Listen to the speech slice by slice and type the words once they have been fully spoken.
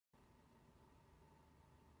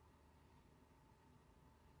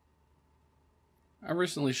I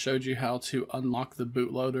recently showed you how to unlock the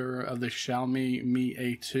bootloader of the Xiaomi Mi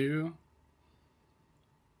A2.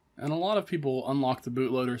 And a lot of people unlock the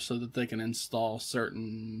bootloader so that they can install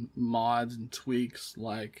certain mods and tweaks,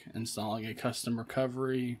 like installing a custom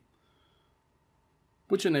recovery,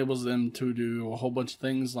 which enables them to do a whole bunch of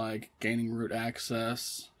things like gaining root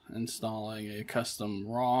access, installing a custom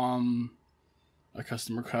ROM, a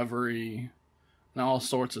custom recovery, and all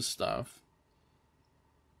sorts of stuff.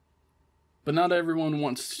 But not everyone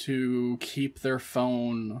wants to keep their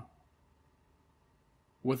phone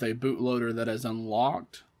with a bootloader that is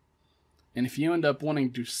unlocked. And if you end up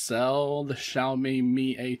wanting to sell the Xiaomi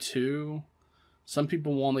Mi A2, some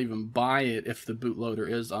people won't even buy it if the bootloader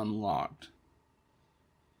is unlocked.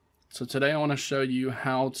 So today I want to show you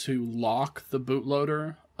how to lock the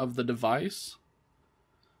bootloader of the device.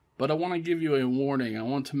 But I want to give you a warning. I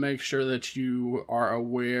want to make sure that you are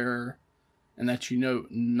aware and that you know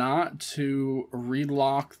not to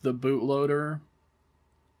relock the bootloader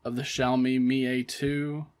of the Xiaomi Mi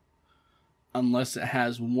A2 unless it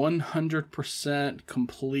has 100%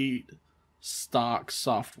 complete stock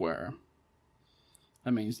software.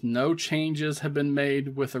 That means no changes have been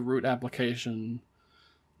made with a root application.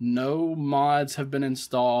 No mods have been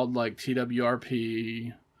installed like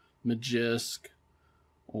TWRP, Magisk,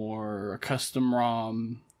 or a custom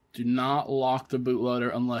ROM. Do not lock the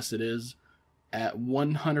bootloader unless it is at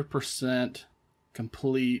 100%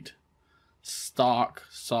 complete stock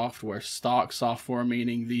software. Stock software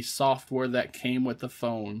meaning the software that came with the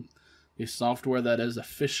phone. The software that is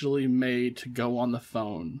officially made to go on the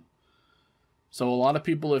phone. So a lot of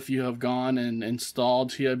people, if you have gone and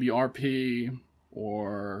installed TWRP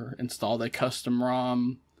or installed a custom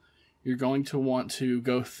ROM, you're going to want to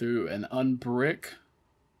go through an unbrick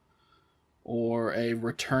or a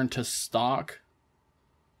return to stock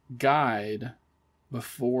guide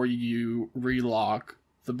before you relock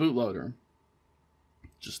the bootloader.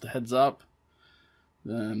 Just a heads up,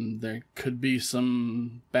 there could be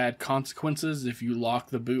some bad consequences if you lock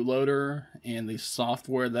the bootloader and the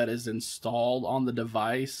software that is installed on the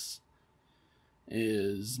device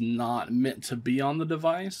is not meant to be on the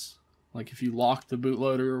device. Like if you lock the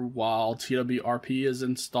bootloader while TWRP is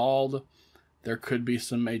installed, there could be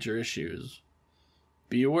some major issues.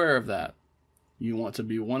 Be aware of that. You want to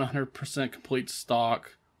be 100% complete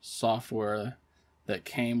stock software that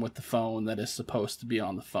came with the phone that is supposed to be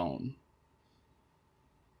on the phone.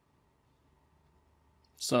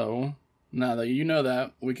 So, now that you know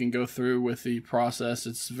that, we can go through with the process.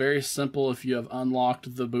 It's very simple if you have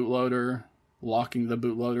unlocked the bootloader. Locking the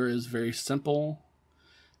bootloader is very simple.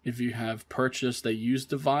 If you have purchased a used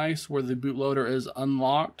device where the bootloader is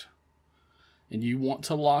unlocked and you want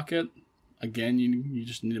to lock it, again, you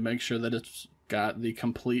just need to make sure that it's got the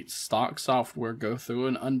complete stock software. Go through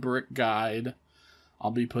an unbrick guide.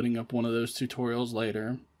 I'll be putting up one of those tutorials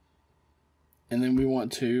later. And then we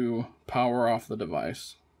want to power off the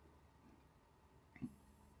device.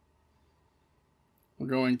 We're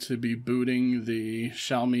going to be booting the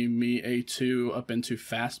Xiaomi Mi A2 up into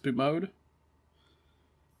fast boot mode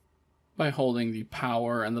by holding the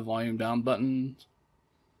power and the volume down buttons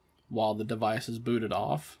while the device is booted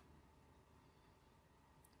off.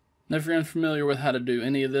 Now, if you're unfamiliar with how to do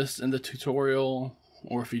any of this in the tutorial,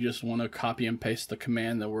 or if you just want to copy and paste the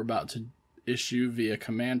command that we're about to issue via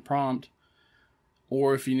command prompt,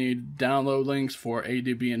 or if you need download links for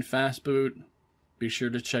ADB and Fastboot, be sure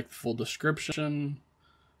to check the full description.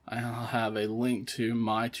 I'll have a link to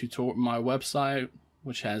my website,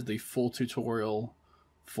 which has the full tutorial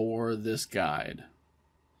for this guide.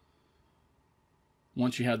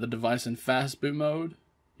 Once you have the device in Fastboot mode,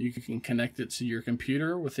 you can connect it to your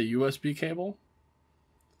computer with a USB cable.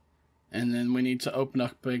 And then we need to open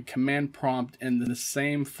up a command prompt in the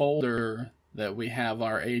same folder that we have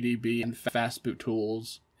our ADB and Fastboot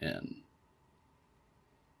tools in.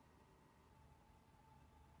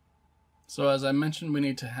 So as I mentioned, we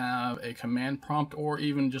need to have a command prompt or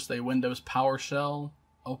even just a Windows PowerShell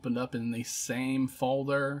opened up in the same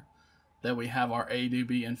folder that we have our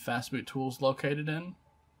ADB and Fastboot tools located in.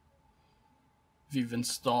 If you've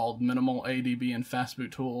installed minimal ADB and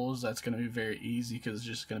Fastboot tools, that's going to be very easy because it's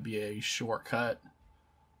just going to be a shortcut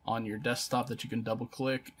on your desktop that you can double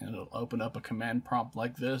click and it'll open up a command prompt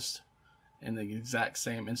like this in the exact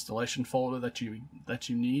same installation folder that you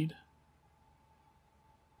need.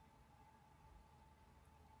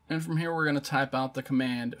 And from here we're going to type out the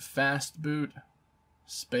command fastboot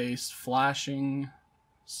space flashing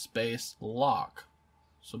space lock.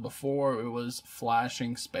 So before it was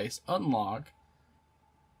flashing space unlock.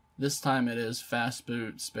 This time it is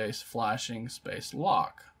fastboot space flashing space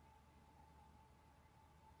lock.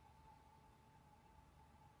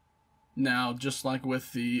 Now, just like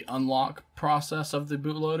with the unlock process of the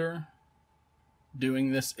bootloader,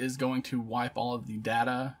 doing this is going to wipe all of the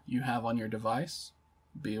data you have on your device.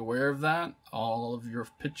 Be aware of that. All of your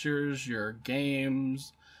pictures, your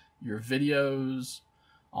games, your videos,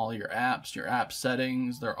 all your apps, your app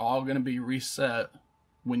settings, they're all going to be reset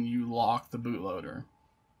when you lock the bootloader.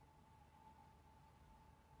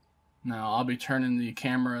 Now, I'll be turning the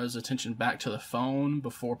camera's attention back to the phone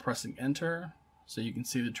before pressing enter, so you can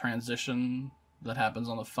see the transition that happens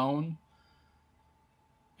on the phone.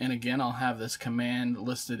 And again, I'll have this command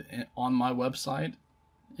listed on my website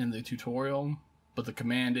in the tutorial, but the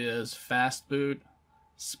command is fastboot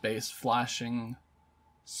space flashing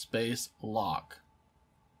space lock.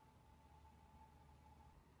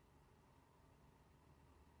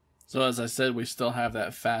 So as I said, we still have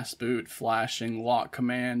that fastboot flashing lock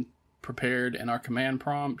command prepared in our command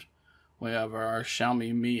prompt. We have our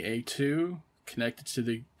Xiaomi Mi A2 connected to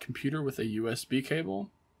the computer with a USB cable.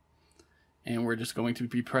 And we're just going to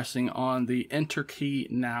be pressing on the enter key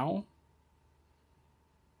now.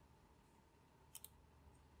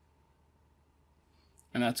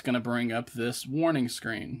 And that's going to bring up this warning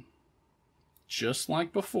screen. Just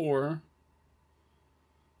like before,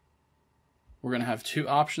 we're going to have two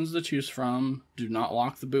options to choose from. Do not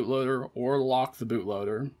lock the bootloader or lock the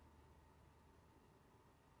bootloader.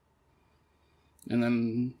 And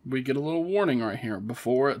then we get a little warning right here.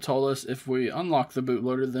 Before, it told us if we unlock the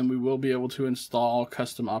bootloader, then we will be able to install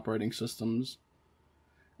custom operating systems.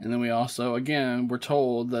 And then we also, again, we're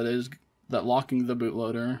told that locking the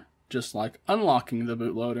bootloader, just like unlocking the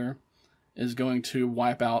bootloader, is going to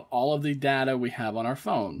wipe out all of the data we have on our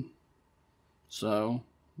phone. So,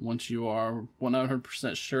 once you are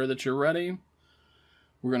 100% sure that you're ready,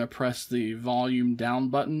 we're going to press the volume down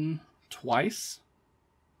button twice.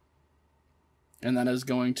 And that is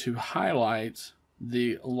going to highlight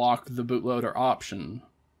the lock the bootloader option,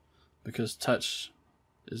 because touch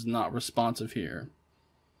is not responsive here.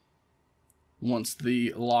 Once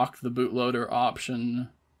the lock the bootloader option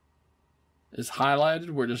is highlighted,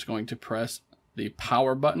 we're just going to press the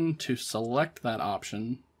power button to select that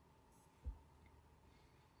option.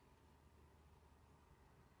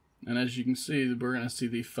 And as you can see, we're going to see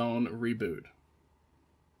the phone reboot.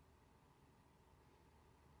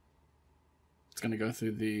 It's going to go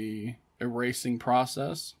through the erasing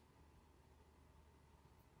process.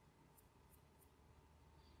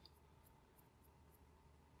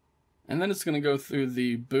 And then it's going to go through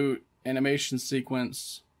the boot animation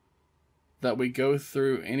sequence that we go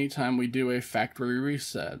through anytime we do a factory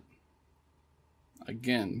reset.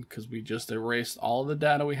 Again, because we just erased all the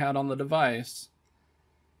data we had on the device,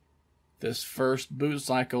 this first boot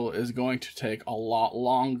cycle is going to take a lot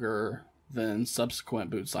longer than subsequent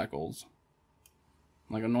boot cycles.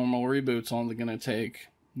 Like a normal reboot's only going to take,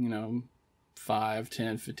 5,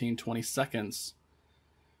 10, 15, 20 seconds.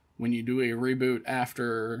 When you do a reboot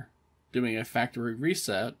after doing a factory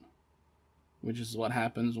reset, which is what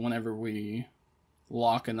happens whenever we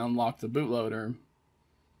lock and unlock the bootloader,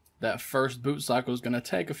 that first boot cycle is going to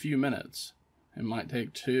take a few minutes. It might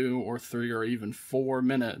take 2 or 3 or even 4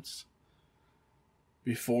 minutes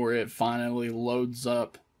before it finally loads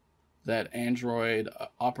up that Android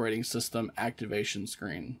operating system activation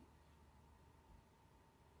screen.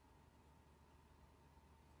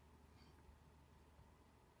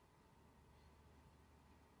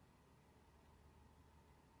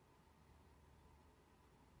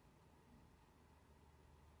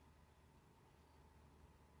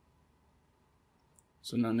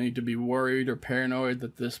 So no need to be worried or paranoid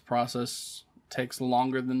that this process takes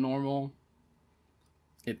longer than normal.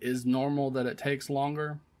 It is normal that it takes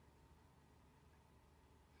longer.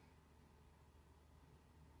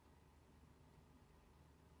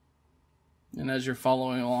 And as you're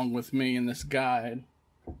following along with me in this guide,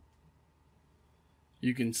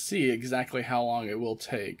 you can see exactly how long it will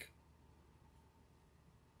take.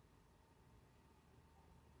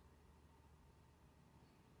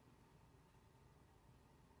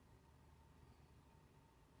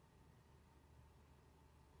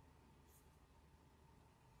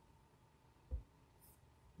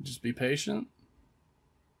 Just be patient.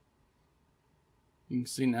 You can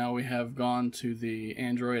see now we have gone to the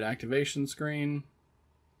Android activation screen.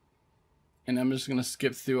 And I'm just going to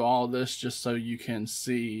skip through all of this just so you can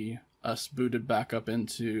see us booted back up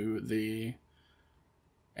into the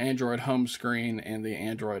Android home screen and the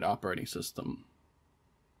Android operating system.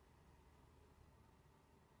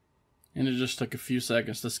 And it just took a few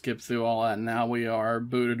seconds to skip through all that. Now we are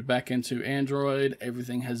booted back into Android.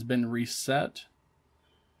 Everything has been reset.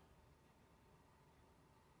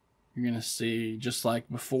 You're going to see, just like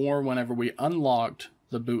before, whenever we unlocked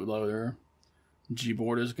the bootloader,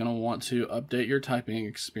 Gboard is going to want to update your typing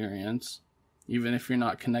experience, even if you're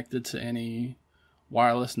not connected to any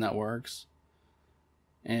wireless networks.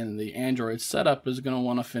 And the Android setup is going to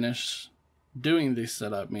want to finish doing the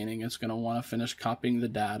setup, meaning it's going to want to finish copying the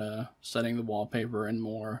data, setting the wallpaper, and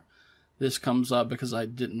more. This comes up because I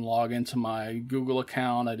didn't log into my Google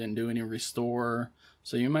account. I didn't do any restore.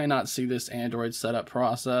 So you may not see this Android setup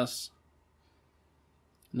process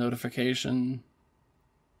notification.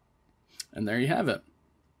 And there you have it.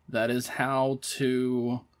 That is how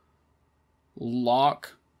to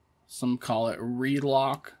lock, some call it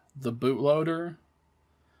relock, the bootloader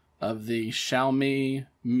of the Xiaomi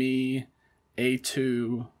Mi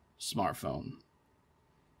A2 smartphone.